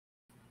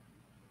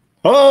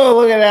Oh,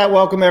 look at that.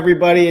 Welcome,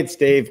 everybody. It's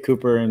Dave,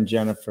 Cooper, and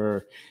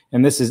Jennifer.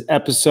 And this is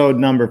episode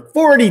number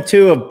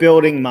 42 of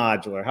Building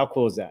Modular. How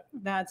cool is that?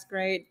 That's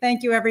great.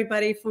 Thank you,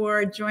 everybody,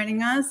 for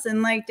joining us.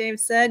 And like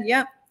Dave said,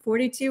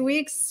 42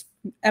 weeks,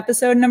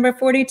 episode number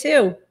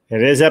 42.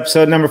 It is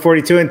episode number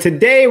 42. And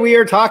today we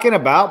are talking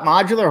about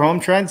modular home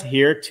trends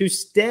here to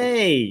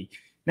stay.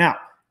 Now,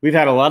 we've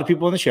had a lot of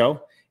people on the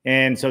show.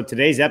 And so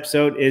today's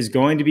episode is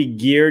going to be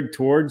geared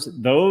towards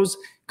those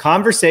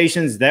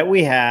conversations that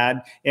we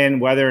had and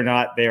whether or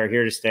not they are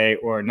here to stay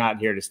or not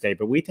here to stay.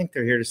 But we think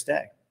they're here to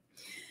stay.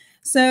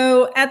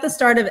 So at the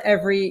start of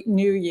every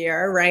new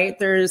year, right,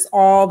 there's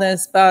all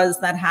this buzz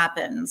that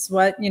happens.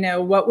 What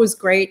was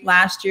great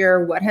last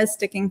year? What has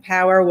sticking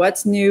power?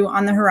 What's new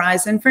on the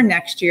horizon for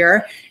next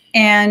year?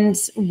 And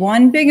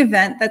one big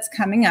event that's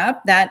coming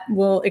up that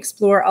will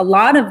explore a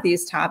lot of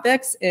these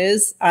topics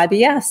is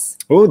IBS.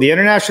 Oh, the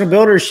International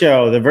Builders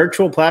Show, the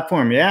virtual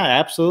platform. Yeah,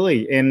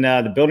 absolutely. And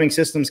the Building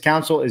Systems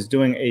Council is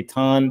doing a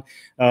ton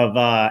of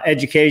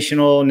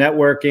educational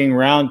networking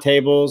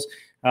roundtables.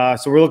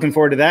 So we're looking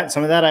forward to that.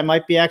 Some of that I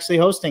might be actually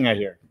hosting, I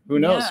hear. Who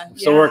knows? I'm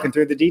still working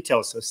through the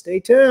details, so stay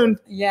tuned.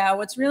 Yeah,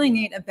 what's really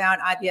neat about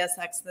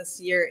IBSX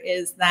this year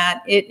is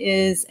that it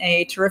is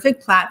a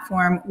terrific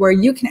platform where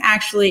you can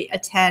actually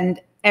attend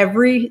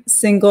every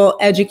single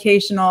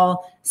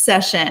educational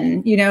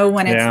session,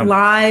 when it's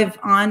live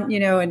on,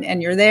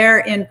 and you're there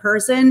in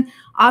person.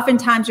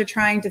 Oftentimes you're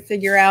trying to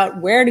figure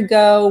out where to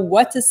go,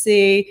 what to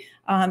see,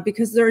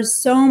 because there's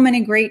so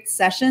many great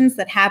sessions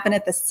that happen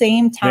at the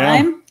same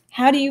time. Yeah.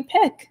 How do you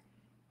pick?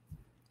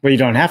 Well, you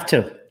don't have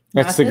to.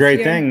 That's the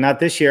great thing.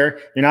 Not this year.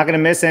 You're not going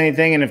to miss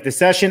anything. And if the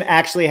session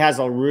actually has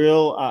a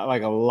real, a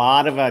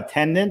lot of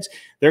attendance,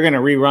 they're going to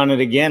rerun it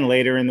again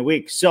later in the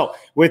week. So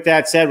with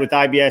that said, with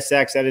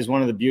IBSX, that is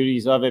one of the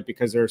beauties of it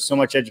because there's so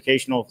much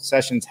educational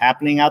sessions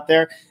happening out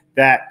there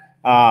that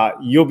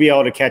you'll be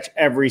able to catch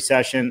every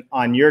session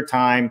on your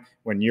time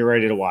when you're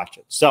ready to watch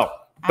it. So,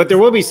 but there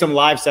will be some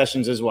live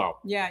sessions as well.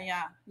 Yeah.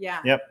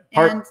 Yep.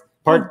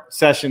 Part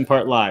session,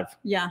 part live.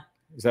 Yeah.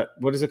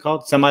 What is it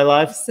called?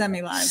 Semi-live?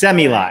 Semi-live.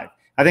 Semi-live.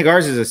 I think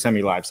ours is a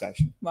semi-live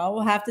session. Well,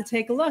 we'll have to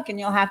take a look and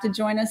you'll have to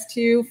join us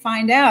to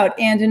find out.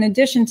 And in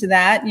addition to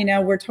that,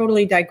 we're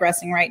totally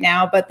digressing right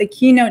now, but the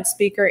keynote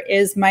speaker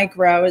is Mike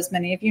Rowe, as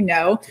many of you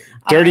know.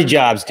 Dirty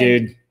jobs,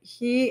 dude.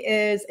 He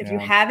is, if you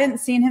haven't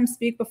seen him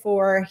speak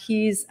before,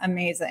 he's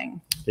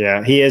amazing.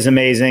 Yeah, he is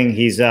amazing.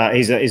 He's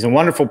a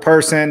wonderful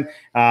person.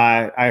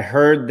 I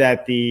heard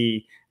that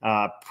the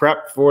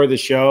prep for the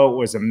show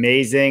was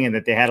amazing and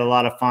that they had a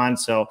lot of fun.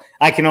 So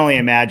I can only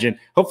imagine.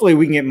 Hopefully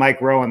we can get Mike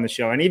Rowe on the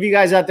show. Any of you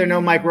guys out there know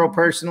Mike Rowe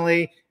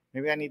personally?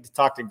 Maybe I need to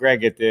talk to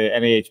Greg at the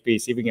NAHB,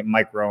 see if we can get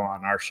Mike Rowe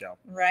on our show.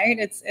 Right.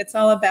 It's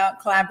all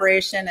about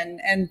collaboration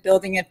and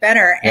building it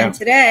better. Yeah. And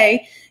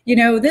today,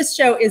 this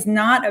show is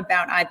not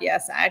about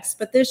IBSX,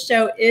 but this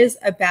show is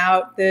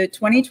about the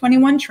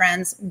 2021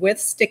 trends with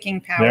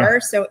sticking power. Yeah.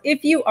 So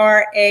if you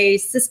are a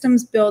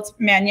systems built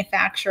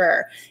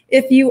manufacturer,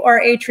 if you are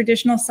a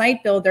traditional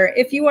site builder,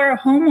 if you are a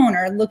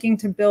homeowner looking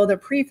to build a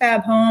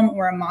prefab home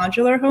or a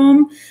modular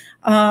home,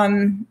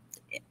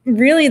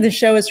 really, the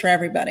show is for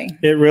everybody.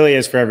 It really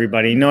is for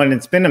everybody. And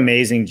it's been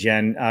amazing,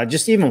 Jen.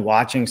 Just even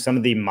watching some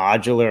of the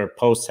modular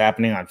posts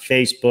happening on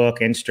Facebook,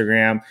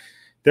 Instagram,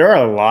 there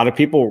are a lot of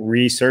people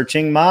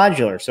researching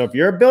modular. So if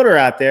you're a builder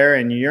out there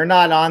and you're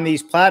not on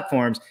these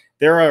platforms,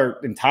 there are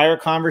entire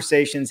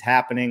conversations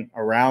happening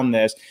around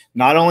this,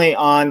 not only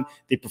on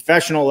the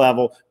professional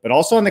level, but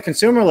also on the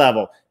consumer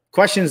level.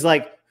 Questions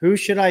like, who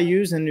should I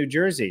use in New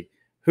Jersey?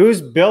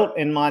 Who's built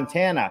in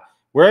Montana?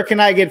 Where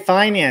can I get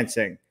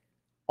financing?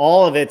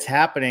 All of it's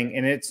happening,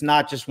 and it's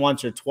not just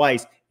once or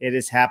twice. It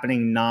is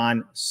happening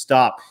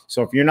nonstop.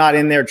 So if you're not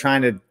in there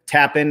trying to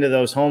tap into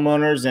those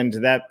homeowners and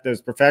to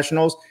those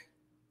professionals,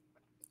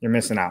 you're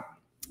missing out.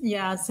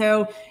 Yeah.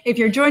 So if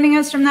you're joining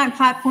us from that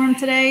platform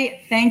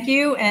today, thank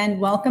you and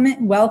welcome.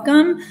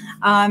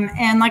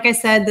 And like I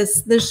said,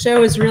 this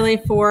show is really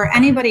for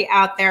anybody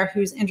out there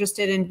who's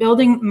interested in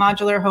building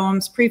modular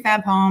homes,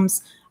 prefab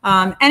homes,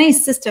 any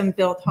system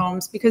built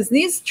homes, because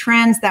these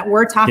trends that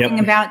we're talking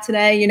about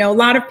today, a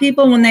lot of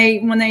people, when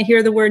they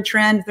hear the word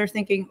trend, they're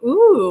thinking,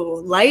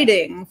 ooh,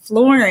 lighting,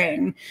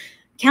 flooring,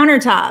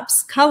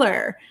 countertops,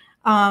 color.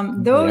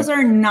 Those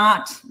are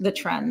not the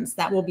trends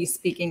that we'll be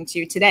speaking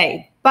to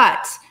today,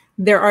 but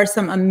there are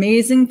some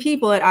amazing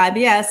people at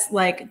IBS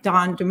like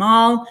Don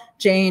Dumal,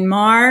 Jane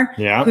Marr,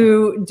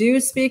 who do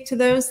speak to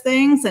those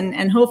things.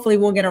 And hopefully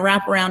we'll get a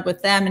wraparound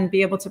with them and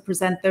be able to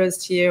present those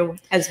to you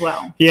as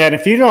well. Yeah. And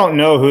if you don't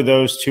know who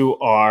those two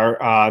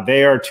are,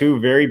 they are two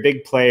very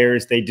big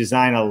players. They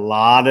design a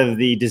lot of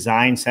the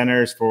design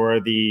centers for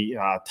the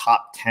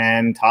top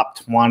 10, top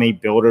 20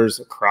 builders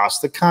across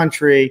the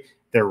country.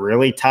 They're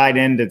really tied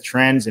into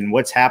trends and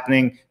what's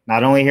happening,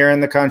 not only here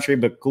in the country,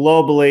 but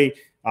globally.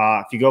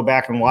 If you go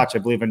back and watch, I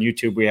believe on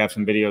YouTube, we have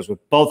some videos with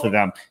both of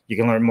them. You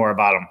can learn more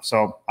about them.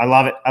 So I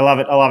love it. I love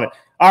it. I love it.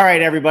 All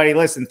right, everybody,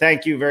 listen,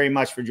 thank you very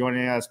much for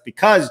joining us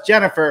because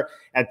Jennifer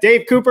at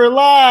Dave Cooper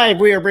Live,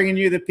 we are bringing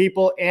you the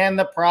people and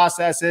the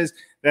processes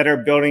that are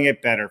building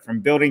it better, from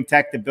building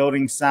tech to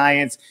building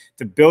science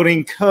to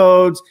building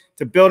codes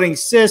to building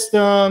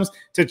systems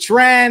to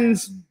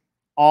trends,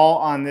 all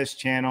on this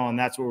channel. And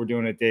that's what we're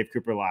doing at Dave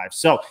Cooper Live.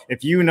 So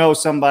if you know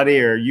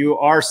somebody or you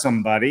are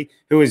somebody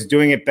who is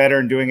doing it better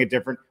and doing it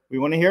different, we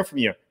want to hear from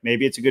you.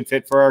 Maybe it's a good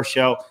fit for our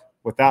show.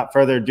 Without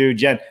further ado,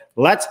 Jen,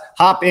 let's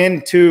hop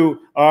into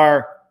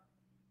our,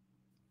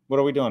 what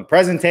are we doing?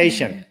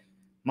 Presentation.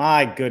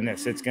 My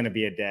goodness, it's going to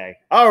be a day.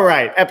 All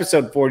right,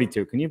 episode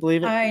 42. Can you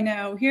believe it? I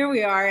know. Here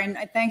we are. And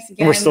thanks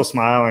again. We're still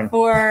smiling.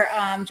 For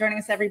joining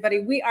us,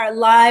 everybody. We are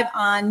live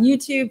on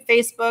YouTube,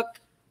 Facebook,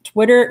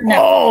 Twitter. No.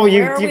 Oh,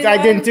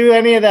 I didn't do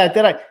any of that,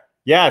 did I?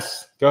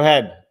 Yes, go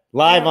ahead.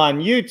 Live on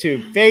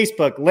YouTube,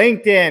 Facebook,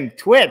 LinkedIn,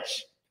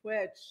 Twitch.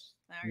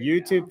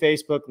 YouTube,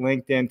 Facebook,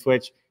 LinkedIn,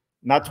 Twitch.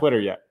 Not Twitter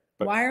yet.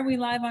 But why are we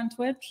live on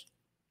Twitch?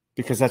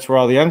 Because that's where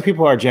all the young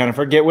people are,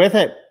 Jennifer. Get with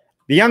it.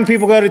 The young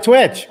people go to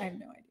Twitch. I have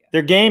no idea.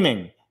 They're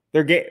gaming.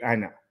 I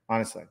know,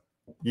 honestly.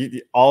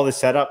 All the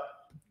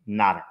setup,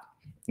 nada.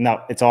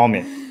 No, it's all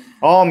me.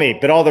 All me.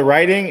 But all the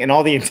writing and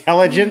all the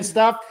intelligence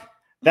stuff,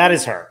 that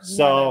is her.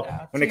 So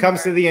when it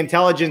comes to the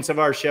intelligence of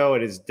our show,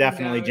 it is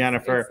definitely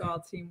Jennifer. It's all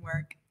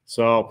teamwork.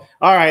 So,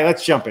 all right,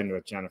 let's jump into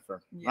it,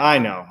 Jennifer. Yeah. I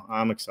know.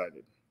 I'm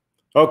excited.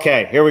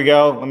 Okay, here we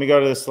go. Let me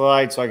go to the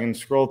slide so I can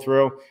scroll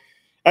through.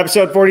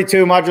 Episode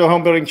 42, modular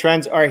home building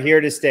trends are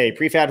here to stay.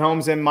 Prefab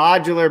homes and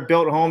modular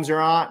built homes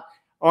are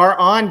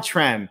on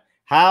trend.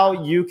 How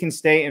you can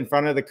stay in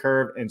front of the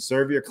curve and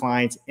serve your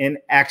clients in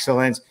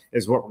excellence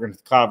is what we're going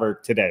to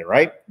cover today,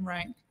 right?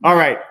 Right. All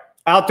right.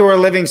 Outdoor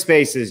living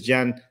spaces,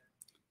 Jen.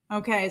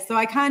 Okay, so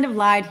I kind of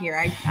lied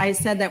here. I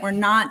said that we're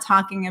not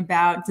talking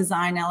about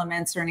design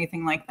elements or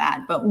anything like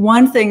that. But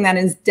one thing that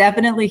is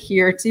definitely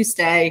here to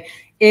stay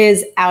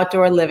is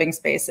outdoor living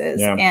spaces.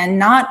 Yeah. And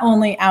not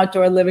only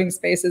outdoor living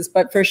spaces,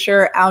 but for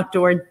sure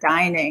outdoor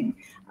dining.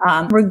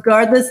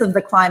 Regardless of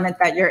the climate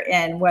that you're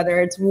in, whether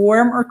it's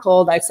warm or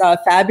cold. I saw a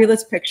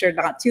fabulous picture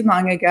not too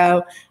long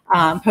ago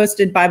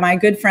posted by my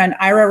good friend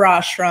Ira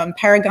Rosh from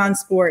Paragon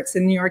Sports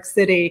in New York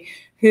City,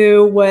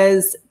 who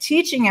was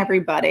teaching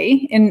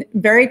everybody in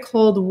very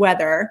cold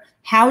weather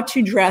how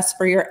to dress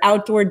for your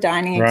outdoor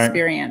dining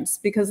experience.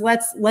 Because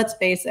let's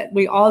face it,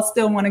 we all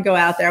still want to go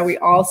out there. We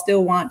all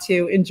still want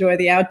to enjoy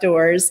the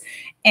outdoors.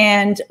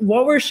 And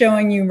what we're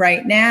showing you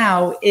right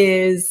now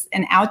is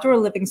an outdoor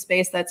living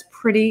space that's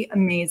pretty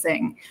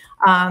amazing.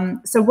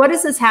 So what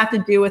does this have to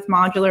do with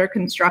modular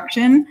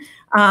construction?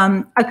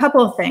 A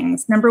couple of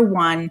things. Number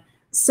one,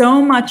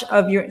 so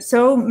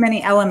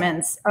many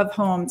elements of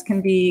homes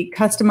can be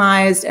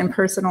customized and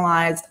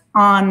personalized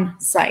on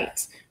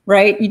site,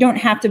 right? You don't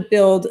have to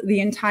build the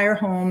entire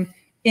home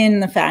in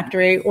the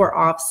factory or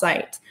off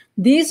site.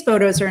 These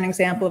photos are an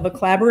example of a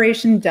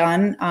collaboration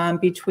done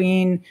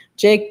between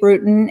Jake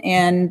Bruton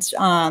and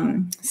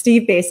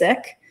Steve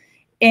Basic.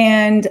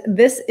 And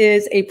this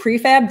is a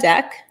prefab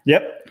deck.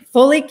 Yep.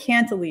 Fully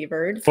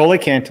cantilevered. Fully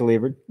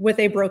cantilevered. With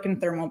a broken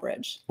thermal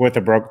bridge. With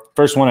a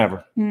first one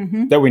ever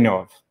that we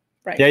know of.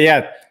 Right.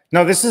 Yeah.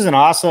 No, this is an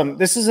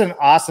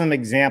awesome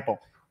example.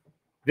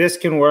 This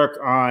can work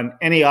on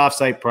any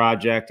offsite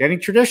project, any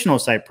traditional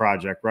site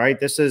project, right?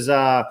 This is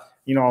a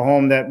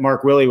home that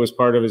Mark Willey was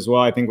part of as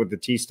well, I think, with the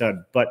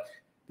T-stud. But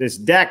this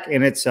deck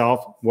in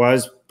itself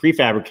was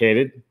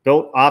prefabricated,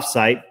 built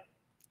offsite,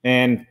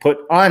 and put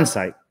on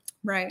site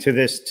to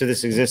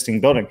this existing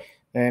building.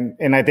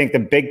 And I think the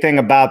big thing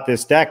about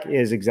this deck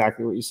is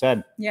exactly what you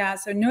said. Yeah,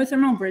 so no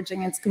thermal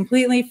bridging. It's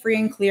completely free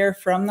and clear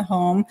from the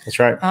home. That's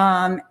right.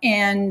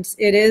 And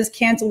it is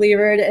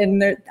cantilevered.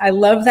 And I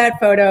love that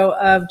photo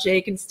of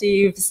Jake and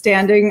Steve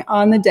standing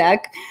on the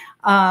deck.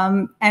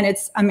 And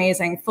it's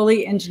amazing,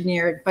 fully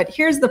engineered. But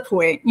here's the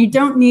point. You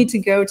don't need to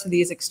go to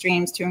these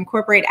extremes to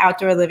incorporate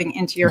outdoor living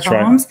into your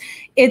homes. Right.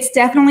 It's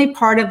definitely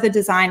part of the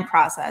design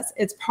process.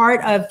 It's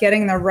part of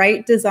getting the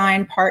right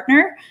design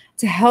partner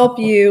to help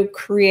you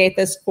create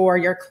this for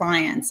your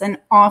clients and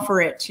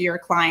offer it to your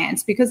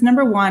clients. Because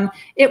number one,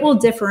 it will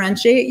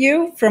differentiate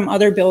you from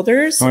other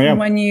builders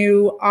when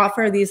you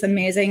offer these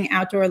amazing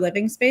outdoor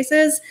living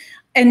spaces.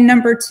 And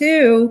number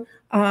two,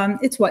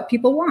 it's what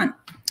people want.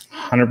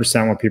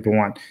 100% what people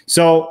want.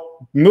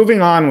 So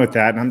moving on with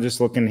that, and I'm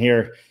just looking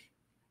here.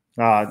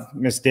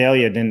 Miss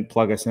Dahlia didn't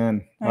plug us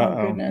in.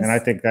 And I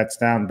think that's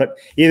down. But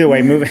either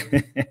way,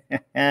 moving.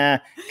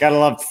 Gotta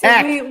love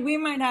tech. So we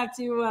might have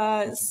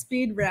to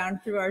speed round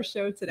through our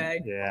show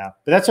today. Yeah,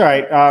 but that's all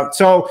right.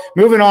 So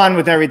moving on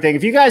with everything.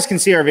 If you guys can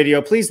see our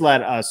video, please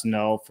let us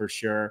know for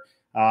sure.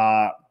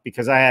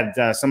 Because I had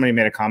somebody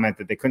made a comment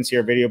that they couldn't see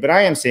our video, but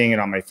I am seeing it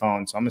on my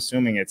phone. So I'm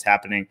assuming it's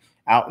happening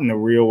out in the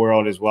real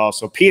world as well.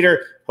 So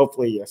Peter,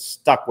 hopefully you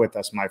stuck with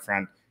us, my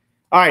friend.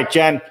 All right,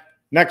 Jen,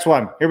 next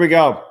one. Here we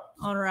go.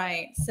 All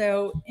right.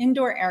 So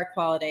indoor air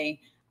quality.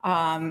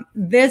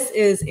 This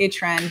is a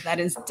trend that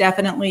is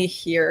definitely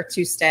here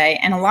to stay.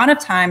 And a lot of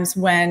times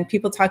when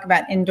people talk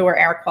about indoor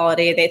air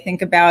quality, they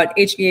think about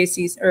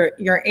HVAC or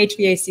your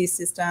HVAC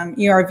system,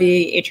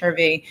 ERV,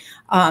 HRV.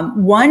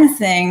 One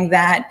thing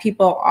that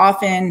people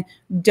often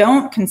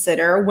don't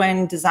consider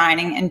when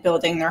designing and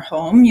building their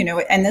home, you know,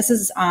 and this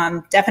is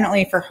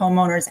definitely for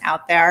homeowners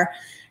out there,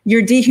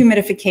 your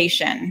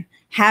dehumidification,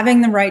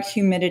 having the right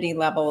humidity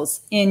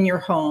levels in your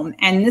home.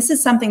 And this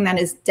is something that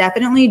is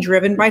definitely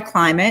driven by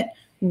climate,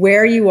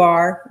 where you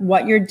are,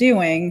 what you're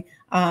doing.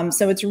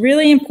 So it's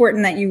really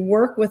important that you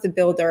work with a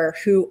builder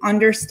who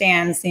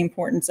understands the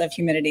importance of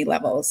humidity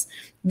levels.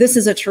 This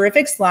is a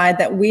terrific slide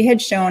that we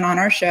had shown on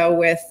our show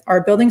with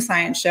our building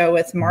science show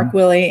with Mark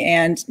Willie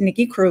and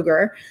Nikki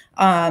Kruger.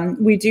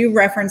 We do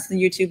reference the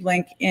YouTube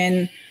link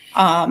in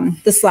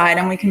the slide,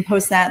 and we can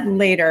post that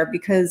later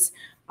because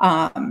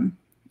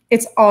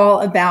it's all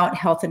about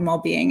health and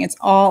well-being. It's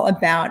all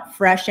about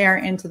fresh air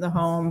into the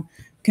home,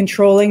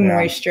 controlling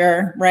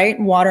moisture, right?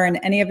 Water in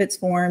any of its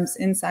forms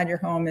inside your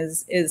home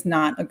is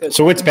not a good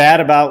So what's bad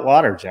about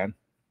water, Jen?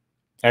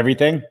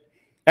 Everything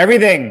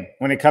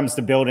when it comes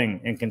to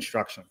building and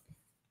construction.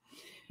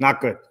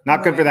 Not good.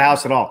 Not good for the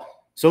house at all.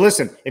 So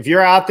listen, if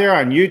you're out there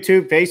on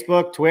YouTube,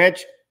 Facebook,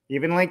 Twitch,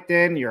 even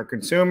LinkedIn, you're a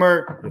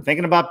consumer, you're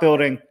thinking about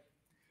building,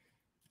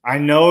 I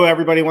know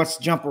everybody wants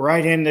to jump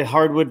right into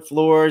hardwood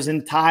floors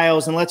and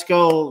tiles, and let's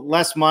go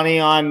less money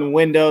on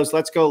windows.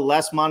 Let's go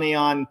less money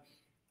on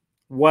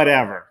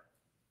whatever.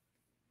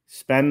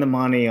 Spend the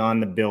money on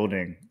the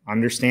building.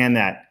 Understand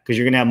that, because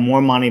you're going to have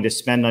more money to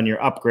spend on your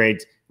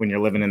upgrades when you're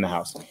living in the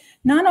house.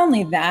 Not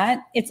only that,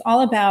 it's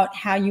all about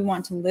how you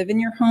want to live in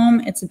your home.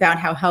 It's about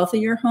how healthy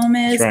your home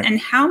is and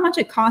how much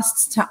it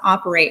costs to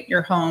operate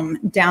your home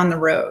down the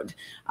road,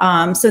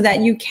 so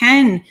that you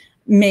can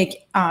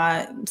make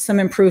some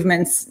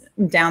improvements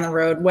down the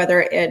road,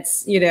 whether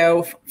it's, you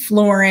know,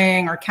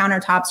 flooring or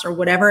countertops or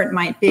whatever it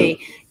might be.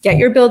 Get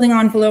your building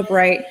envelope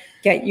right.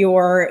 Get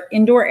your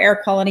indoor air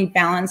quality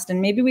balanced.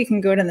 And maybe we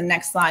can go to the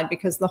next slide,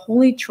 because the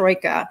holy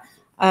troika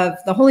of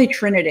the holy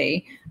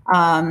trinity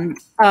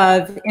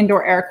of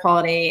indoor air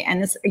quality.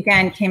 And this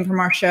again came from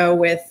our show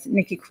with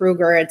Nikki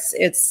Kruger.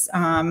 It's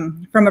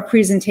from a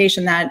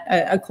presentation that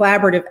a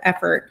collaborative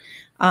effort.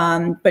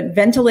 But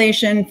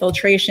ventilation,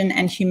 filtration,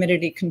 and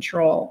humidity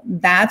control,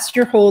 that's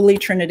your holy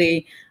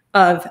trinity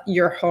of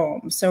your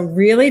home. So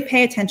really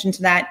pay attention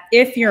to that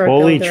if you're a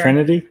holy builder.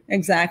 Trinity?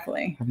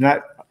 Exactly. I'm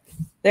not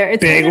there.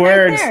 It's big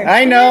words. Right there.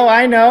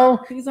 I know.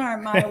 These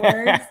aren't my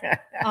words.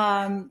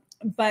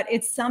 But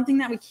it's something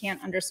that we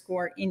can't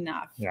underscore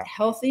enough. Yeah.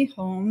 Healthy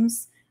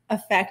homes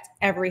affect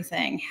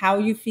everything, how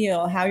you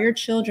feel, how your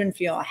children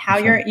feel, how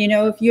you're, you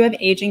know, if you have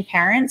aging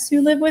parents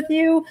who live with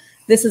you,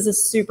 this is a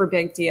super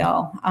big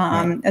deal,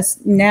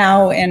 as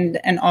now and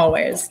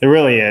always. It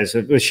really is.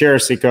 With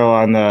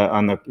Sharasiko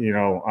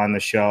on the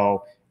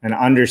show, and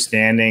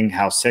understanding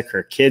how sick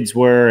her kids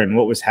were and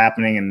what was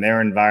happening in their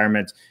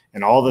environments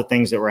and all the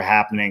things that were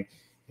happening.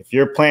 If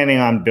you're planning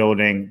on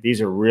building, these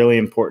are really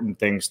important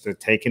things to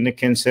take into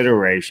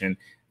consideration.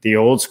 The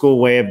old school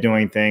way of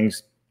doing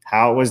things,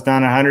 how it was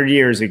done 100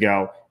 years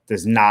ago,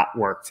 does not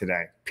work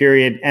today.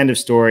 Period. End of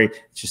story.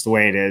 It's just the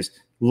way it is.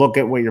 Look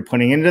at what you're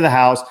putting into the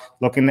house.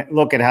 Look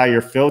at how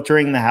you're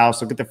filtering the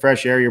house. Look at the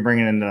fresh air you're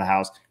bringing into the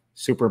house.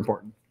 Super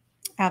important.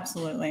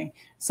 Absolutely.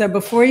 So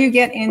before you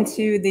get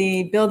into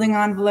the building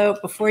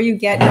envelope, before you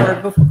get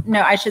into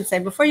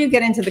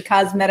the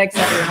cosmetics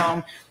of your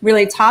home,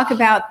 really talk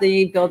about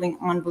the building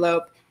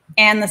envelope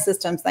and the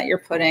systems that you're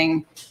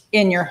putting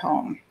in your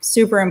home.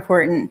 Super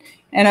important.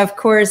 And of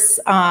course,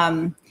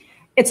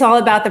 it's all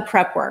about the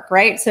prep work,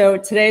 right? So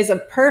today's a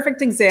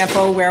perfect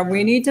example where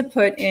we need to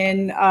put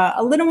in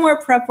a little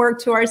more prep work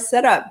to our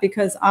setup,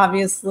 because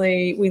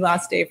obviously we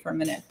lost Dave for a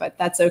minute, but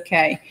that's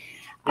okay.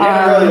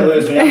 Yeah, really,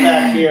 Liz, I'm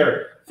back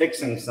here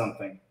fixing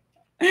something.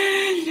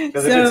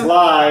 Because if it's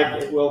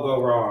live, it will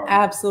go wrong.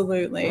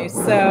 Absolutely.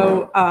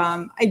 So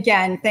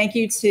again, thank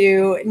you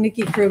to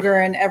Nikki Kruger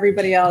and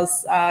everybody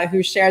else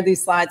who shared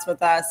these slides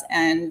with us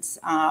and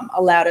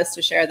allowed us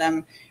to share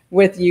them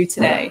with you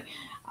today.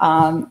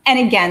 And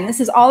again, this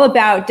is all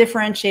about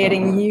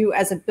differentiating you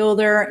as a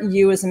builder,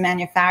 you as a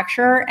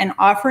manufacturer, and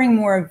offering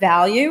more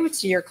value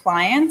to your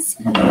clients.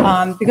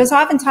 Because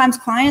oftentimes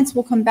clients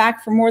will come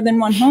back for more than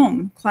one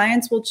home.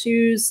 Clients will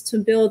choose to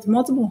build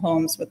multiple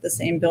homes with the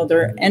same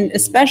builder, and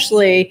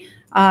especially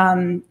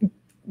the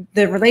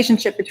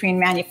relationship between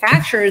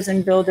manufacturers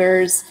and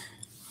builders.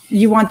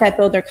 You want that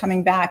builder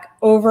coming back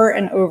over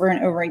and over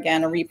and over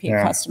again, a repeat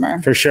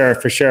customer. For sure,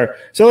 for sure.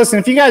 So listen,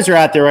 if you guys are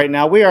out there right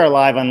now, we are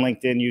live on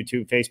LinkedIn,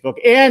 YouTube, Facebook,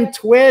 and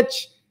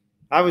Twitch.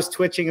 I was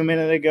twitching a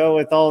minute ago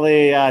with all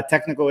the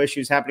technical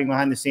issues happening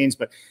behind the scenes.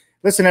 But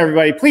listen,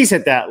 everybody, please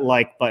hit that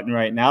like button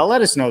right now.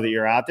 Let us know that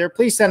you're out there.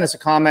 Please send us a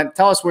comment.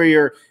 Tell us where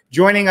you're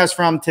joining us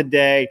from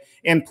today.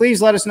 And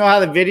please let us know how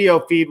the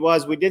video feed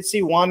was. We did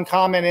see one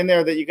comment in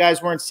there that you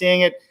guys weren't seeing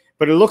it,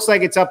 but it looks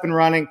like it's up and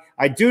running.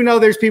 I do know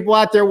there's people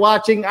out there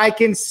watching. I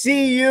can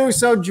see you,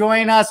 so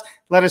join us.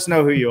 Let us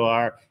know who you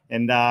are,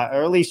 and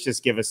or at least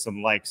just give us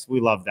some likes. We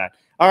love that.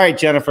 All right,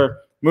 Jennifer,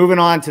 moving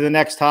on to the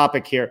next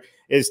topic here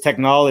is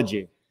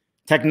technology.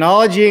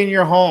 Technology in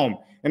your home.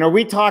 And are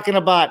we talking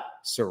about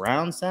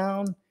surround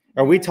sound?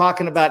 Are we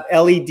talking about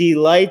LED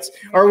lights?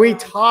 Are we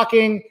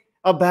talking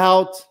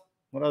about,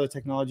 what other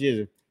technology is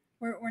it?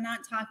 We're not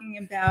talking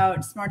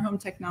about smart home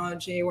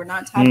technology. We're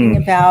not talking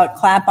about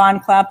clap on,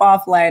 clap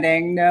off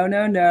lighting. No,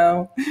 no,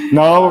 no.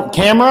 No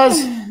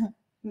cameras?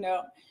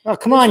 No. Oh,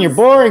 come on, you're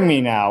boring me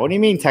now. What do you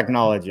mean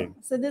technology?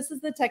 So this is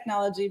the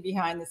technology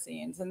behind the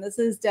scenes. And this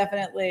is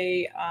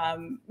definitely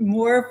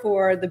more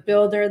for the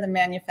builder, the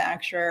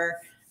manufacturer,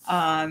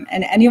 and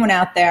anyone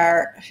out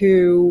there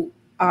who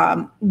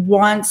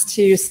wants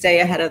to stay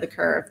ahead of the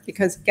curve.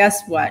 Because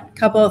guess what? A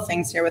couple of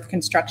things here with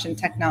construction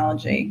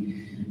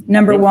technology.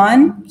 Number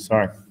one,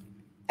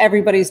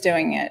 everybody's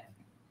doing it.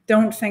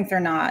 Don't think they're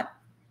not.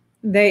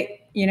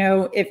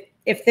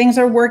 If things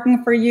are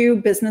working for you,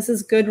 business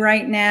is good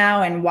right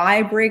now, and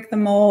why break the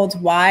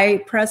mold?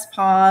 Why press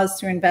pause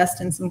to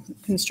invest in some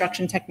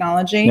construction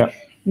technology? Yep.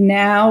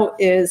 Now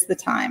is the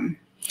time.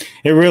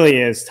 It really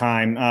is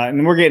time.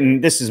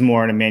 And this is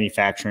more on a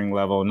manufacturing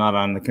level, not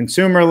on the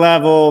consumer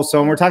level. So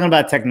when we're talking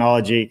about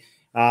technology,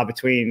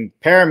 between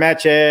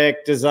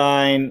parametric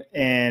design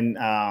and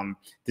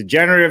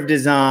degenerative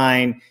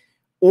design,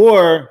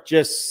 or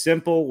just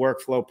simple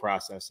workflow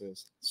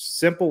processes.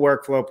 Simple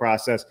workflow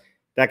process.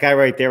 That guy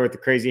right there with the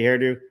crazy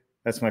hairdo,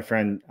 that's my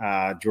friend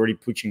Jordy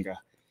Puchinga.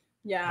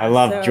 Yeah, I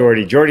love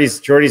Jordy.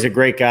 Jordy's a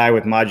great guy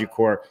with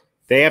ModuCore.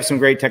 They have some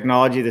great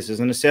technology. This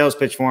isn't a sales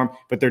pitch for them,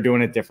 but they're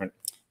doing it different.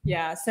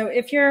 Yeah. So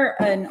if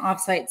you're an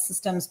offsite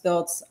systems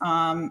built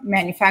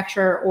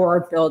manufacturer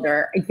or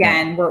builder,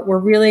 again, we're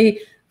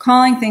really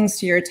calling things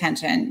to your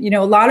attention.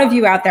 A lot of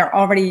you out there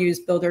already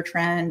use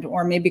Buildertrend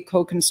or maybe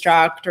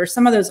Co-Construct or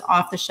some of those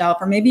off the shelf,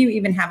 or maybe you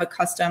even have a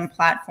custom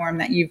platform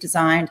that you've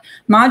designed.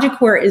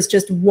 ModuCore is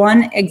just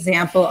one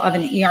example of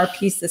an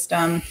ERP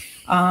system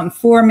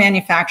for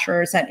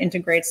manufacturers that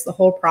integrates the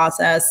whole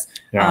process.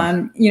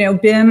 Yeah.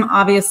 BIM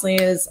obviously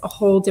is a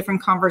whole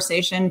different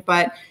conversation,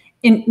 but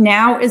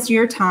now is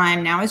your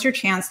time. Now is your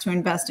chance to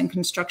invest in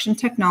construction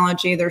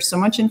technology. There's so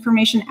much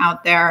information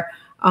out there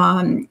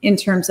in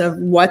terms of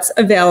what's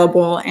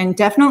available, and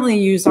definitely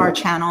use our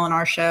channel and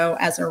our show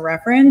as a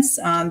reference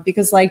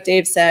because like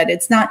Dave said,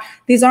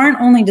 these aren't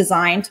only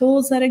design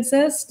tools that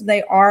exist,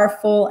 they are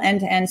full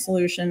end-to-end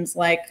solutions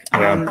like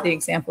the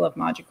example of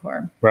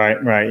ModuCore.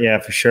 Right. Yeah,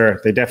 for sure.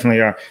 They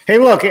definitely are. Hey,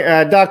 look,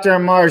 Dr.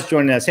 Amar is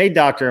joining us. Hey,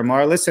 Dr.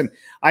 Amar, listen,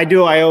 I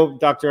owe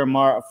Dr.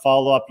 Amar a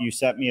follow-up. You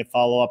sent me a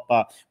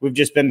follow-up. We've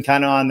just been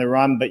kind of on the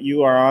run, but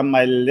you are on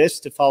my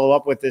list to follow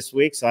up with this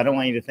week. So I don't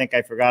want you to think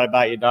I forgot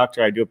about you,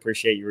 doctor. I do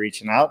appreciate you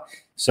reaching out.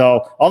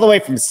 So all the way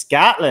from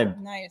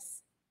Scotland.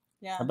 Nice.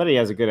 Yeah. I bet he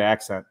has a good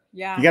accent.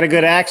 Yeah. You got a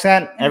good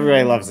accent?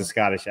 Everybody loves the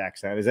Scottish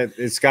accent.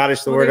 Is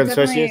Scottish the word I'm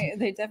supposed to use?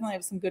 They definitely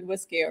have some good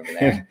whiskey over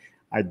there.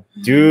 I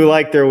do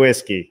like their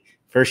whiskey,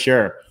 for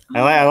sure.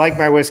 I like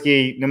my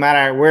whiskey no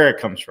matter where it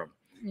comes from.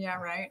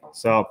 Yeah, right.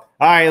 So, all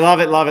right, love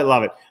it.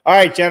 All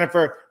right,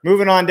 Jennifer,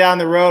 moving on down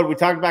the road. We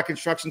talked about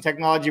construction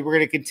technology. We're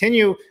going to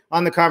continue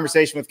on the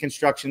conversation with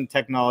construction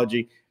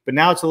technology, but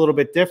now it's a little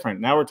bit different.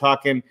 Now we're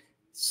talking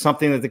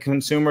something that the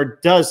consumer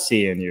does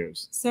see and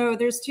use. So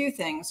there's two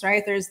things,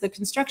 right? There's the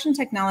construction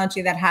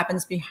technology that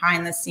happens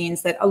behind the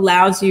scenes that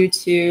allows you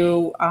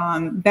to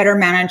better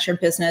manage your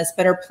business,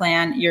 better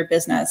plan your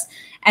business.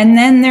 And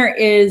then there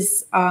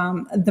is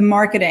the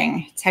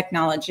marketing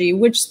technology,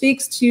 which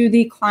speaks to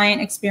the client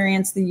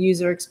experience, the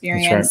user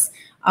experience.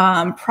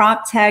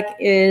 Prop tech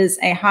is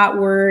a hot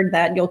word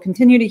that you'll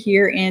continue to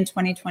hear in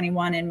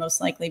 2021 and most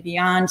likely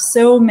beyond.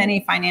 So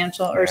many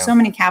financial or so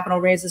many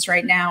capital raises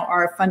right now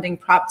are funding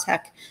prop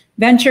tech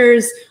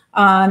ventures.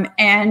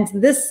 And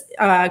this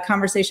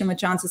conversation with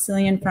John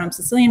Sicilian from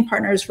Sicilian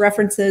Partners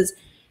references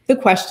the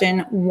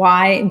question,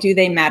 why do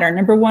they matter?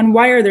 Number one,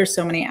 why are there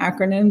so many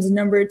acronyms?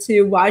 Number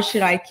two, why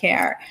should I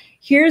care?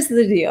 Here's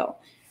the deal.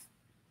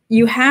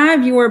 You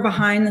have your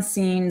behind the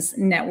scenes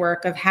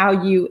network of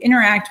how you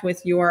interact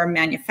with your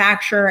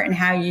manufacturer and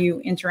how you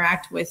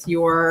interact with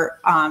your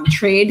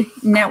trade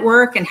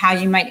network and how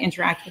you might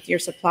interact with your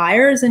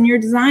suppliers and your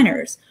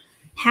designers.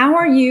 How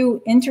are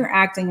you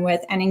interacting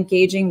with and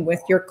engaging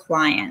with your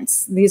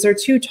clients? These are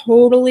two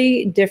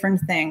totally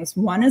different things.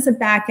 One is a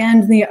back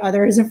end, the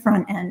other is a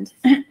front end.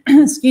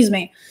 Excuse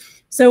me.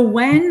 So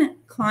when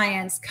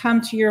clients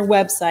come to your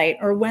website,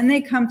 or when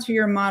they come to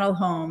your model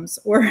homes,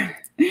 or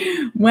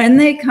when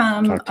they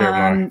come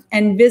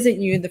and visit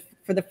you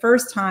for the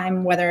first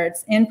time, whether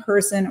it's in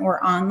person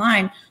or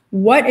online,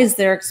 what is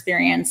their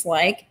experience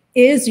like?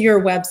 Is your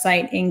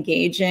website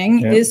engaging?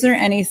 Yep. Is there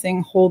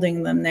anything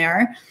holding them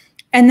there?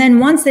 And then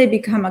once they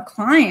become a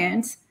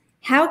client,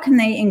 how can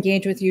they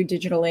engage with you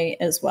digitally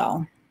as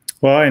well?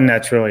 Well, and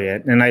that's really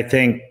it. And I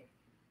think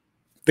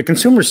the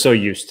consumer's so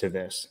used to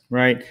this,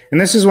 right?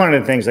 And this is one of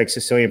the things like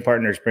Sicilian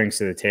Partners brings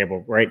to the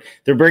table, right?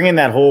 They're bringing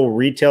that whole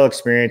retail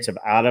experience of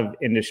out of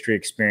industry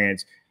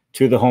experience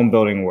to the home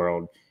building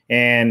world.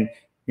 And,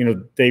 you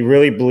know, they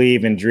really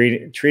believe in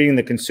treating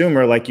the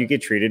consumer like you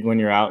get treated when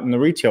you're out in the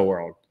retail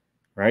world,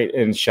 right?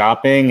 And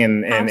shopping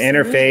and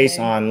interface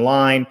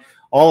online,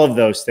 all of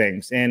those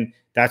things. And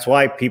that's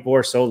why people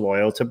are so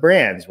loyal to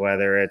brands,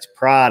 whether it's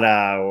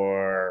Prada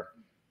or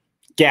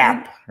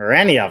Gap or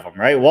any of them,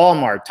 right?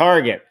 Walmart,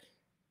 Target,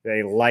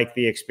 they like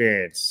the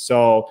experience.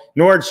 So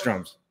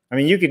Nordstrom's, I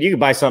mean, you could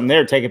buy something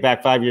there, take it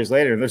back 5 years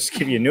later, and they'll just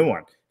give you a new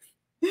one.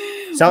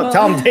 So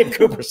tell them Dave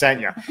Cooper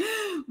sent you.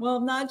 Well,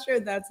 I'm not sure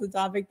that's the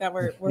topic that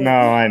we're no,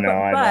 I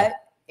know, but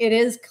it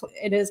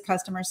is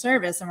customer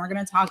service, and we're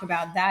going to talk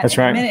about that That's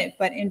in right. a minute.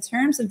 But in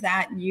terms of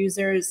that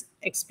user's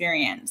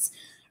experience,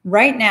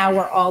 right now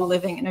we're all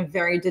living in a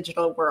very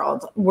digital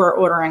world. We're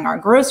ordering our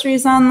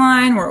groceries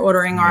online, we're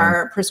ordering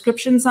our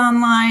prescriptions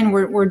online,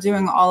 we're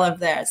doing all of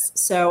this.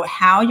 So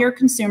how your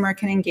consumer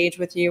can engage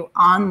with you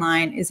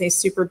online is a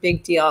super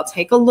big deal.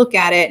 Take a look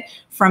at it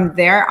from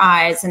their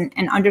eyes and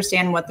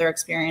understand what their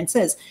experience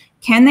is.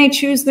 Can they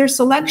choose their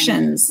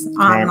selections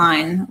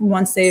online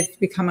once they've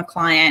become a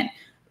client?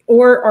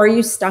 Or are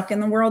you stuck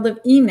in the world of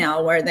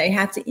email where they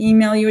have to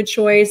email you a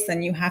choice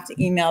and you have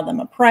to email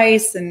them a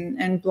price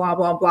and blah,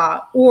 blah,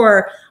 blah?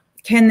 Or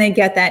can they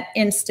get that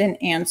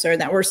instant answer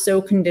that we're so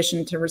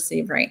conditioned to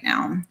receive right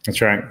now?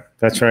 That's right.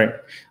 That's right.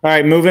 All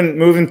right.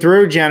 Moving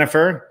through,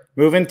 Jennifer,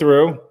 moving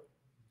through.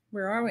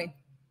 Where are we?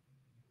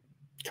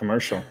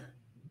 Commercial.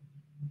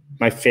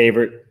 My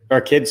favorite,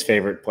 our kids'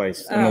 favorite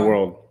place in the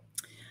world.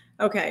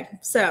 Okay.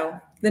 So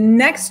the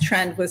next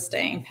trend with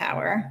staying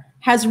power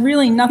has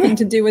really nothing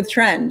to do with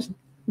trend,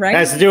 right? It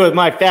has to do with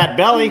my fat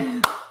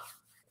belly.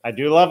 I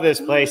do love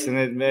this place,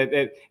 and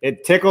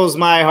it tickles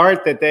my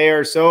heart that they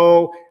are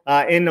so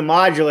into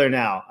modular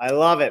now. I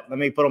love it. Let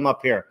me put them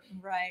up here.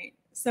 Right.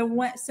 So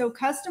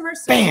customer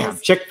service. Bam,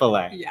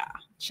 Chick-fil-A. Yeah,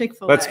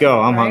 Chick-fil-A. Let's go.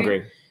 I'm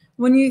hungry.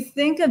 When you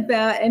think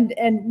about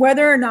and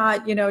whether or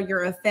not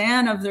you're a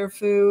fan of their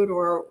food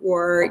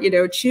or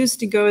choose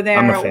to go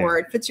there or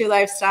it fits your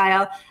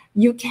lifestyle,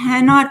 you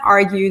cannot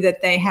argue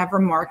that they have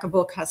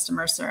remarkable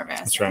customer service.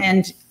 That's right.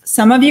 And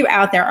some of you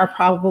out there are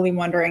probably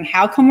wondering,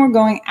 how come we're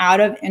going out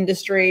of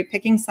industry,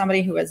 picking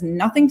somebody who has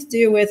nothing to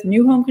do with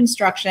new home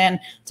construction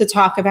to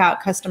talk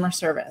about customer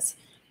service?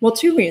 Well,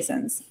 two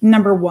reasons.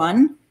 Number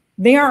one,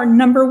 they are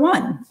number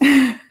one.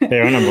 They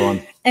are number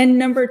one. And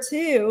number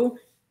two,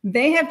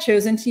 they have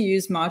chosen to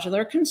use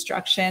modular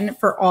construction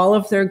for all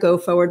of their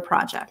go-forward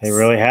projects. They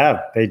really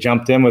have. They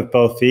jumped in with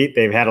both feet.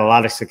 They've had a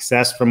lot of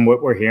success from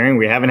what we're hearing.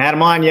 We haven't had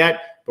them on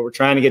yet, but we're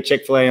trying to get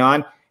Chick-fil-A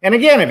on. And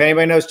again, if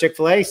anybody knows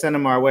Chick-fil-A, send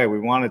them our way. We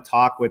want to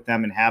talk with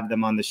them and have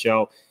them on the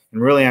show and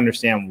really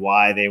understand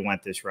why they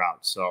went this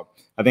route. So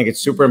I think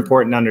it's super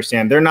important to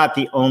understand they're not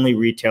the only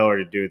retailer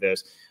to do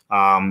this.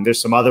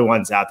 There's some other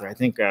ones out there. I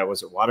think,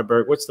 was it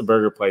Whataburger? What's the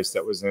burger place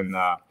that was in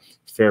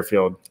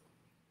Fairfield?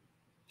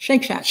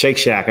 Shake Shack. Shake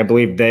Shack. I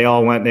believe they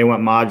went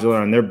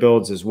modular on their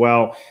builds as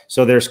well.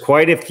 So there's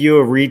quite a few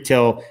of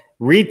retail,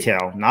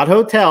 not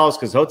hotels,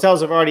 because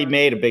hotels have already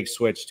made a big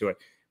switch to it.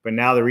 But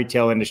now the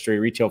retail industry,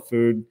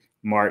 food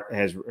mart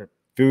has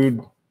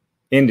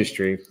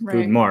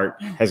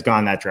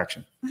gone that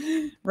direction.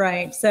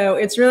 Right. So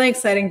it's really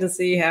exciting to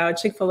see how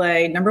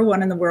Chick-fil-A, number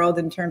one in the world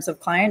in terms of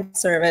client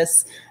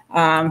service,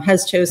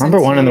 has chosen number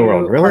one in the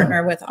world, really?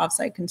 Partner with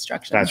offsite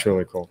construction. That's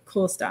really cool.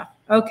 Cool stuff.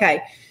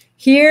 Okay.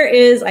 Here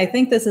is, I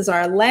think this is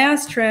our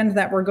last trend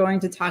that we're going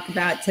to talk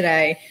about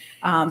today,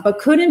 but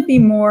couldn't be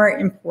more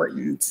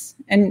important.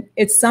 And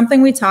it's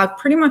something we talk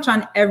pretty much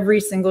on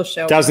every single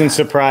show. Doesn't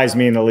surprise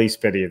me in the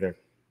least bit either.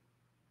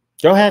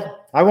 Go ahead.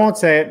 I won't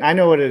say it. I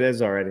know what it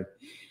is already.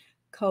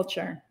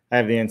 Culture. I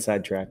have the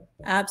inside track.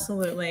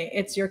 Absolutely.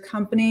 It's your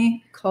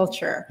company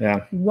culture.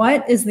 Yeah.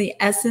 What is the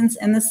essence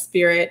and the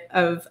spirit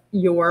of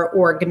your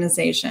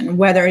organization?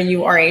 Whether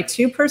you are a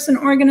 2-person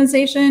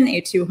organization,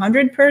 a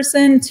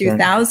 200-person,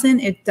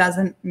 2,000, it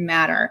doesn't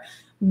matter.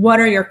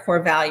 What are your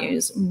core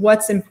values?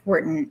 What's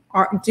important?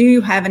 Do you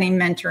have any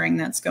mentoring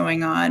that's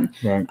going on?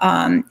 Right.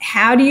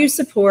 How do you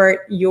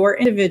support your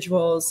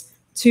individuals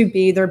to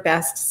be their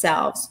best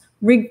selves?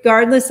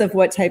 Regardless of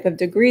what type of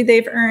degree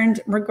they've earned,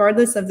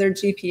 regardless of their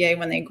GPA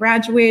when they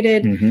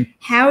graduated,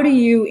 how do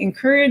you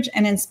encourage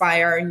and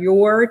inspire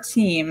your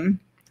team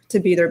to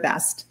be their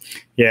best?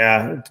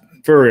 Yeah,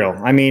 for real.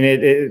 I mean,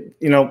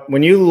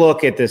 when you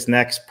look at this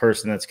next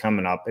person that's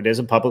coming up, it is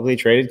a publicly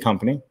traded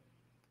company,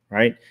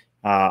 right?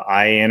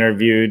 I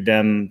interviewed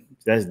them.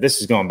 This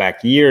is going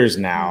back years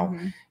now.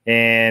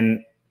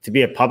 And to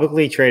be a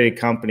publicly traded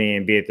company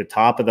and be at the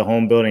top of the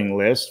home building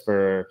list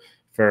for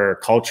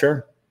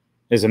culture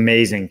is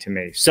amazing to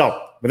me. So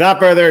without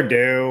further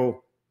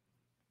ado,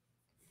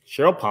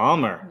 Cheryl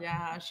Palmer.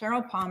 Yeah,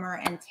 Cheryl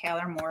Palmer and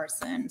Taylor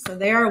Morrison. So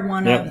they are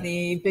one of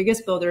the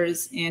biggest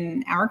builders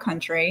in our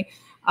country.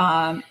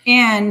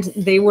 And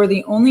they were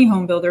the only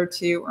home builder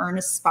to earn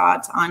a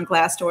spot on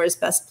Glassdoor's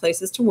Best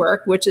Places to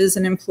Work, which is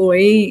an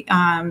employee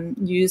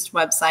used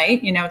website.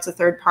 It's a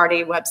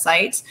third-party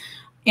website.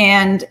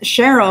 And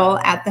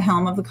Cheryl at the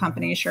helm of the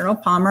company,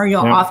 Cheryl Palmer,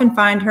 you'll often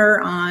find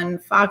her on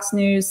Fox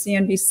News,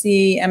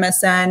 CNBC,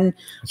 MSN.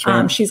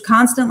 Right. She's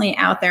constantly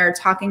out there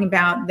talking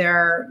about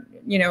their,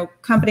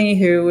 company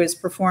who is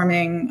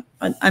performing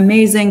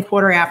amazing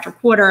quarter after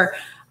quarter.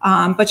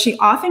 But she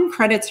often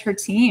credits her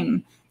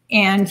team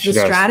and the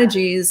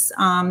strategies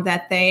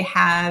that they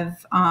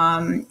have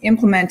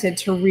implemented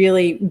to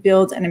really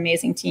build an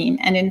amazing team.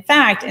 And in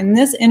fact, in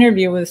this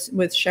interview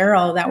with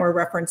Cheryl that we're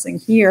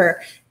referencing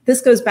here,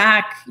 this goes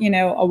back,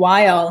 a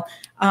while.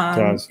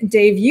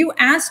 Dave, you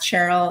asked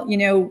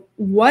Cheryl,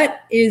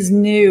 what is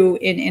new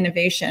in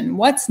innovation?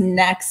 What's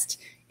next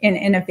in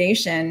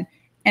innovation?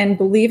 And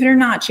believe it or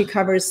not, she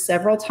covers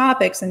several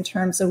topics in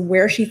terms of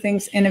where she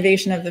thinks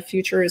innovation of the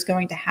future is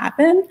going to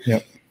happen.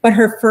 Yep. But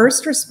her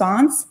first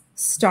response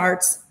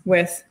starts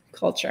with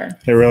culture.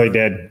 It really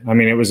did. I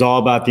mean, it was all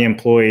about the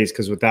employees,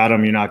 because without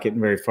them, you're not getting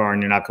very far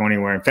and you're not going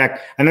anywhere. In fact,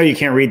 I know you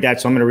can't read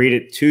that, so I'm going to read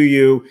it to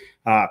you.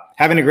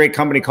 Having a great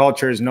company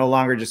culture is no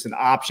longer just an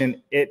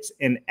option. It's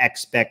an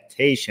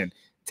expectation.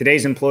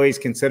 Today's employees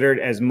consider it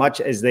as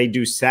much as they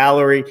do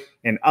salary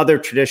and other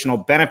traditional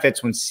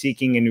benefits when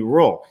seeking a new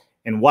role.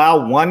 And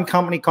while one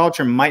company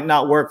culture might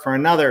not work for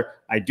another,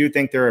 I do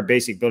think there are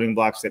basic building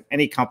blocks that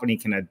any company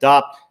can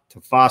adopt to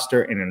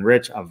foster and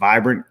enrich a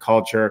vibrant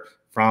culture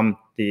from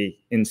the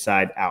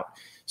inside out.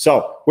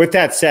 So with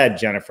that said,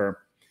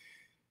 Jennifer,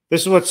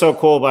 this is what's so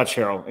cool about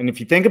Cheryl. And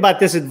if you think about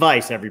this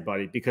advice,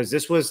 everybody, because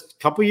this was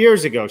a couple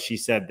years ago, she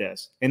said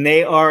this, and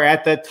they are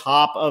at the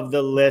top of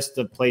the list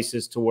of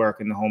places to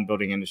work in the home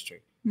building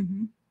industry.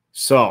 Mm-hmm.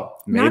 So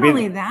maybe, not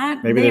only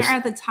that, they are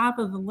at the top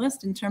of the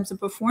list in terms of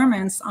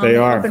performance on the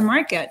open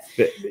market.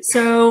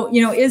 So,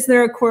 is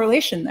there a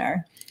correlation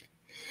there?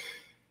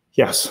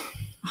 Yes.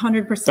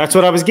 100%. That's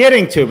what I was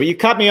getting to, but you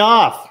cut me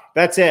off.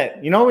 That's it.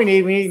 You know what we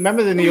need?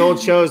 Remember in the old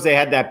shows, they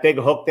had that big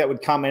hook that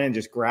would come in and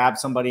just grab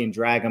somebody and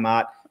drag them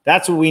out.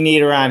 That's what we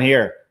need around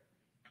here.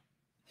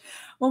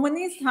 Well, when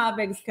these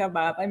topics come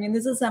up, I mean,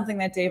 this is something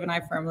that Dave and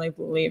I firmly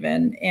believe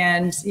in.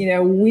 And,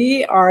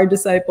 we are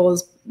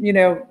disciples,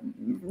 no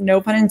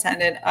pun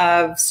intended,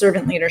 of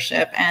servant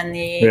leadership and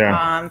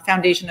the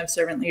foundation of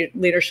servant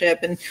leadership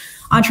and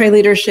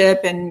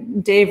EntreLeadership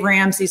and Dave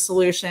Ramsey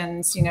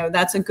Solutions.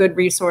 That's a good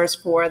resource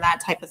for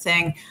that type of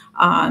thing.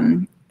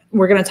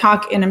 We're going to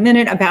talk in a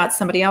minute about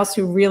somebody else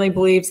who really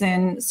believes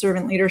in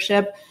servant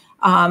leadership.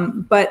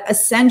 But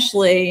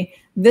essentially,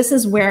 this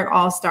is where it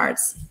all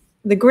starts.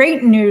 The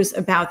great news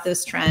about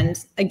this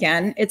trend,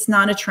 again, it's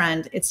not a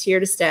trend. It's here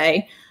to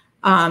stay.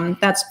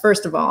 That's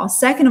first of all.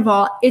 Second of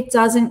all, it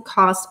doesn't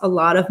cost a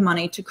lot of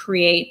money to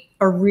create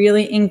a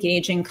really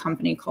engaging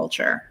company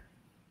culture.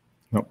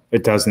 No,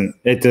 it doesn't.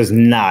 It does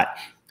not.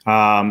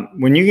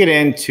 When you get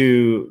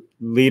into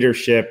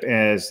leadership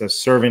as a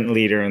servant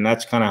leader, and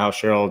that's kind of how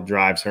Cheryl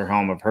drives her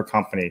home of her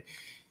company,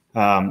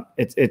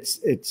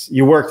 it's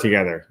you work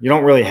together. You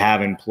don't really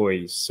have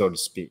employees, so to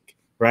speak,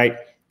 right?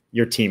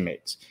 Your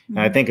teammates. Mm-hmm.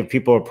 And I think if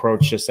people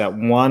approach just that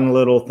one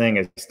little thing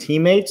as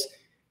teammates,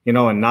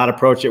 and not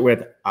approach it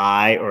with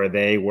I or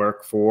they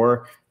work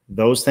for,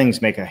 those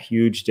things make a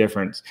huge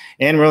difference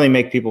and really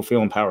make people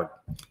feel empowered.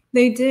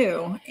 They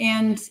do.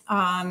 And,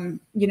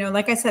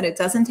 like I said, it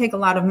doesn't take a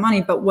lot of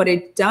money, but what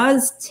it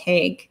does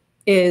take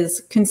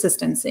is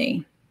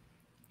consistency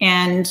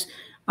and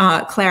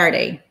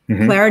clarity,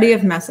 clarity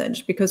of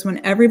message, because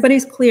when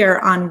everybody's clear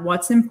on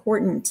what's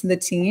important to the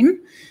team,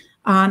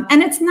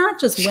 and it's not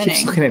just winning.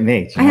 She's looking at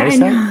me. I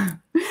know.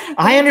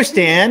 I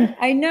understand.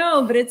 I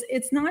know, but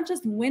it's not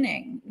just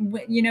winning.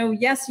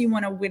 Yes, you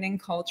want a winning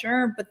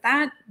culture, but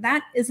that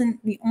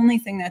isn't the only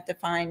thing that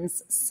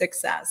defines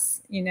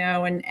success.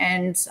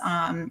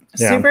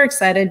 Super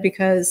excited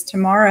because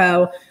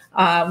tomorrow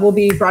we'll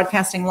be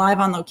broadcasting live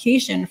on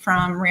location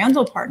from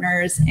Randall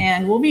Partners,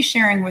 and we'll be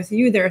sharing with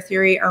you their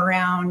theory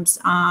around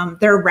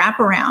their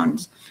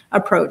wraparound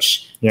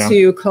approach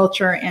to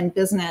culture and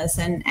business.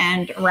 And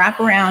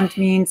wraparound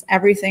means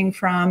everything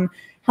from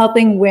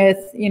helping with,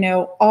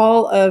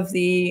 all of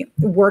the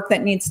work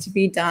that needs to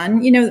be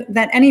done,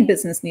 that any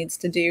business needs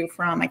to do,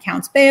 from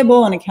accounts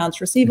payable and accounts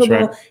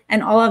receivable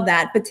and all of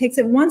that, but takes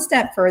it one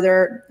step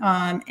further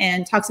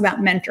and talks about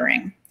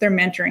mentoring, their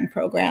mentoring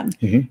program,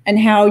 and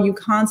how you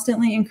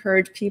constantly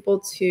encourage people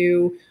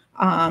to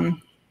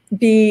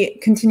be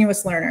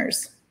continuous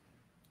learners.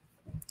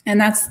 And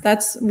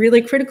that's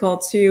really critical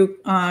to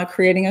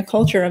creating a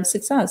culture of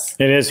success.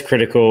 It is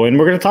critical. And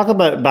we're going to talk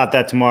about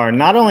that tomorrow.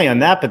 Not only on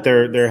that, but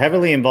they're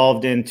heavily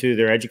involved into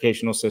their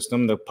educational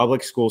system, the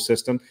public school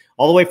system,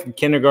 all the way from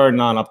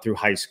kindergarten on up through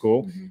high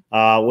school,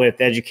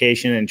 with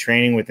education and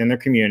training within their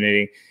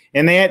community.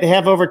 And they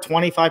have over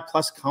 25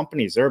 plus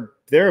companies.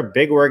 They're a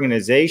big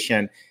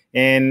organization,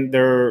 and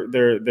their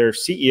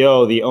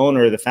CEO, the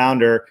owner, the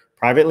founder,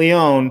 privately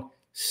owned,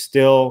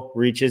 still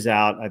reaches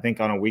out, I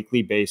think, on a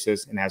weekly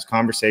basis and has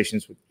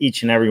conversations with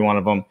each and every one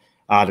of them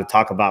to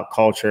talk about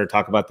culture,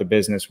 talk about the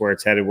business, where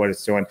it's headed, what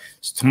it's doing.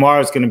 So tomorrow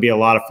is going to be a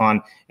lot of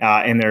fun.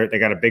 And they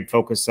got a big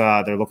focus.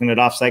 They're looking at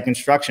offsite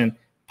construction,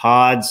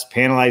 pods,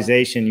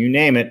 panelization, you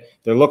name it.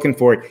 They're looking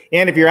for it.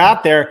 And if you're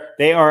out there,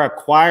 they are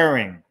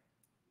acquiring.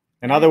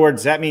 In other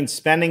words, that means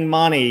spending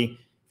money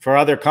for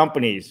other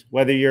companies,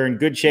 whether you're in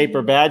good shape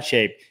or bad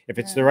shape. If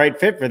it's the right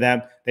fit for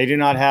them, they do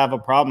not have a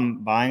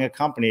problem buying a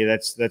company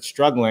that's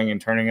struggling and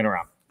turning it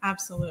around.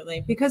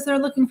 Absolutely. Because they're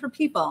looking for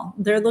people.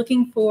 They're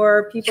looking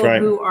for people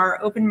who are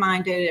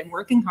open-minded and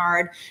working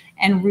hard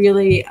and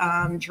really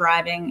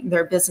driving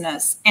their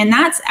business. And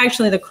that's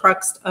actually the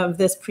crux of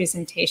this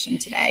presentation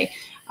today,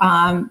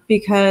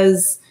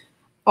 because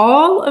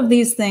all of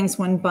these things,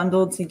 when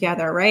bundled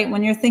together, right?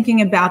 When you're thinking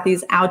about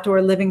these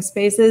outdoor living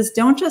spaces,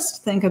 don't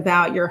just think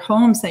about your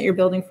homes that you're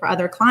building for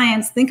other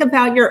clients. Think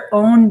about your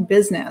own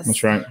business.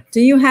 That's right.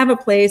 Do you have a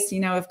place, you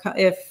know,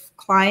 if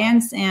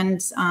clients and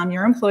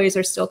your employees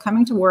are still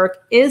coming to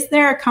work, is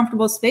there a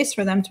comfortable space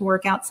for them to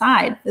work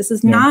outside? This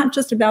is not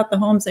just about the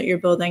homes that you're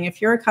building.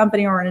 If you're a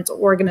company or an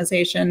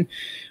organization,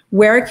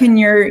 where can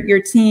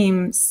your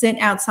team sit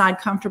outside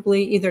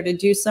comfortably, either to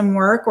do some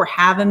work or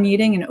have a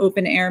meeting, an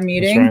open air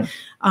meeting?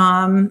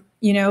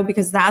 You know,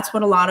 because that's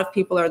what a lot of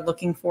people are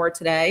looking for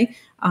today,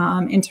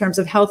 in terms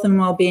of health and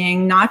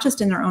well-being, not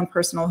just in their own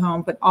personal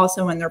home, but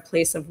also in their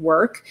place of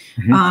work.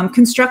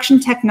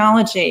 Construction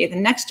technology, the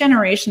next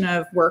generation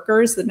of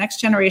workers, the next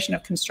generation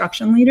of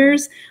construction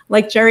leaders,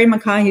 like Jerry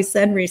McCaughey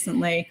said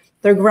recently,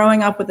 they're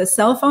growing up with a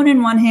cell phone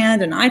in one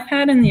hand, an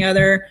iPad in the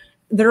other.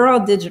 They're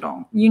all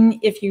digital.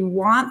 If you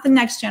want the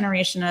next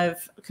generation of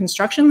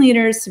construction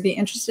leaders to be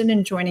interested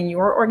in joining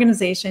your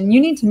organization, you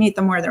need to meet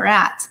them where they're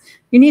at.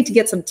 You need to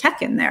get some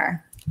tech in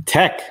there.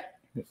 Tech,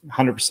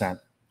 100%.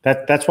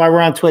 That's why we're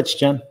on Twitch,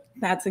 Jen.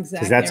 That's exactly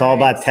because that's all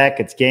about tech.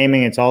 It's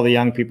gaming. It's all the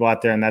young people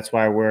out there, and that's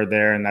why we're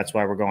there, and that's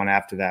why we're going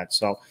after that.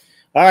 So,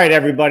 all right,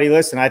 everybody,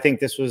 listen. I think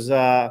this was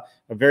a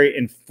very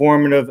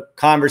informative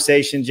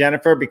conversation,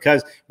 Jennifer,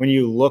 because when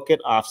you look at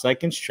offsite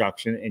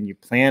construction and you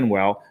plan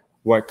well,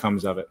 what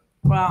comes of it?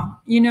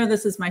 Well, you know,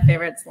 this is my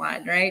favorite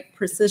slide, right?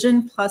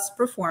 Precision plus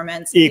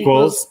performance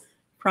equals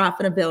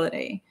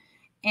profitability.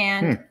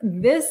 And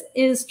this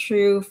is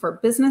true for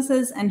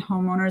businesses and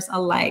homeowners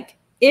alike.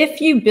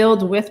 If you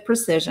build with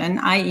precision,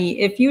 i.e.,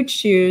 if you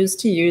choose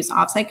to use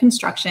offsite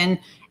construction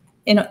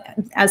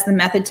as the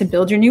method to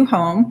build your new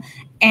home,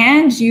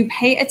 and you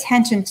pay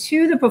attention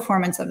to the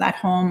performance of that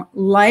home,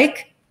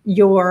 like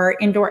your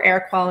indoor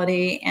air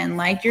quality and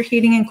like your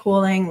heating and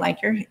cooling,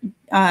 like your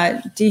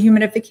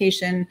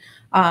dehumidification,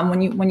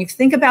 when you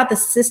think about the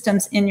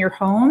systems in your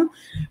home,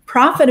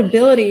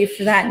 profitability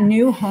for that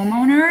new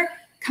homeowner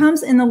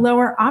comes in the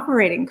lower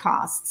operating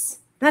costs.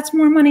 That's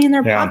more money in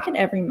their pocket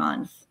every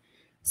month.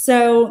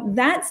 So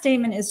that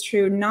statement is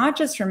true, not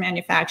just for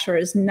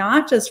manufacturers,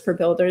 not just for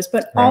builders,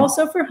 but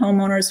also for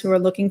homeowners who are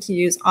looking to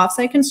use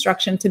offsite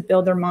construction to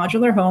build their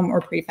modular home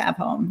or prefab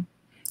home.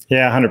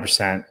 Yeah,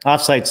 100%.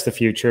 Offsite's the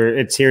future.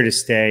 It's here to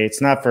stay.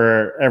 It's not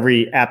for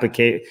every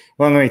application.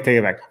 Well, let me take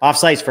it back.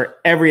 Offsite's for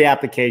every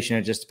application.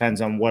 It just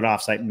depends on what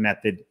offsite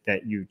method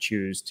that you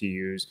choose to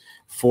use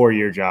for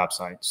your job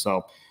site.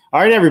 So,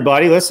 all right,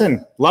 everybody,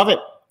 listen, love it.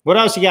 What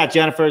else you got,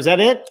 Jennifer? Is that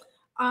it?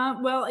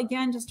 Well,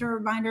 again, just a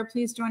reminder,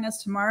 please join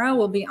us tomorrow.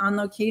 We'll be on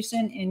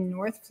location in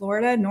North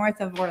Florida, north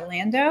of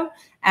Orlando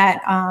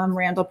at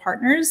Randall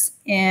Partners.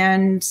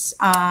 And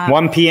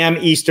 1 p.m.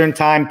 Eastern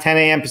time, 10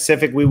 a.m.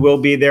 Pacific. We will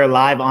be there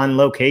live on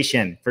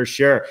location for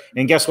sure.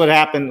 And guess what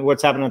happened?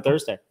 What's happening on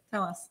Thursday?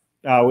 Tell us.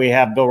 We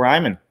have Bill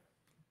Ryman.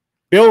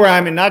 Bill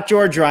Ryman, not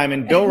George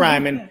Ryman. Bill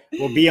Ryman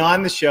will be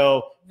on the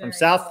show from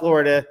South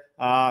Florida,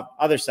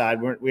 other side.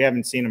 We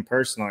haven't seen him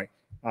personally,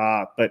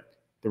 but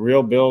the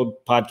Real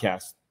Build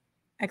podcast.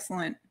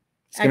 Excellent.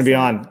 It's going to be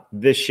on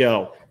this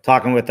show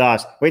talking with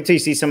us. Wait till you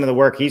see some of the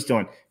work he's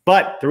doing.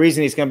 But the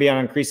reason he's going to be on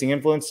Increasing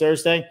Influence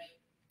Thursday,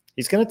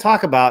 he's going to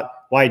talk about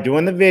why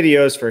doing the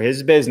videos for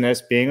his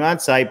business, being on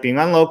site, being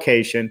on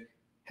location,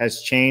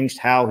 has changed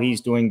how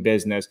he's doing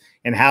business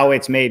and how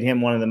it's made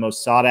him one of the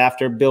most sought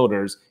after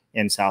builders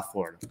in South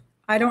Florida.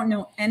 I don't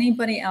know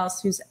anybody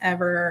else who's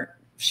ever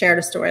shared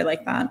a story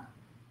like that.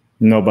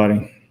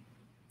 Nobody.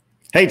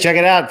 Hey, check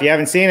it out. If you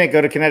haven't seen it, go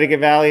to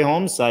Connecticut Valley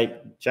Home Site.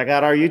 Check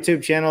out our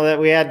YouTube channel that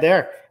we had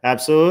there.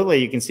 Absolutely.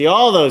 You can see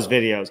all those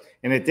videos.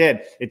 And it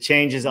did. It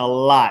changes a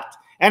lot.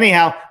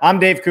 Anyhow, I'm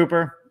Dave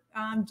Cooper.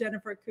 I'm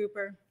Jennifer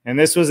Cooper. And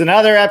this was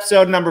another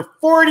episode number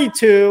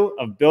 42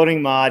 of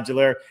Building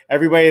Modular.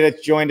 Everybody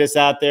that's joined us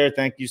out there,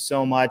 thank you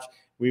so much.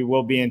 We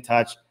will be in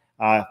touch.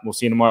 We'll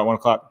see you tomorrow at 1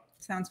 o'clock.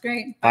 Sounds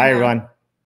great. Bye everyone.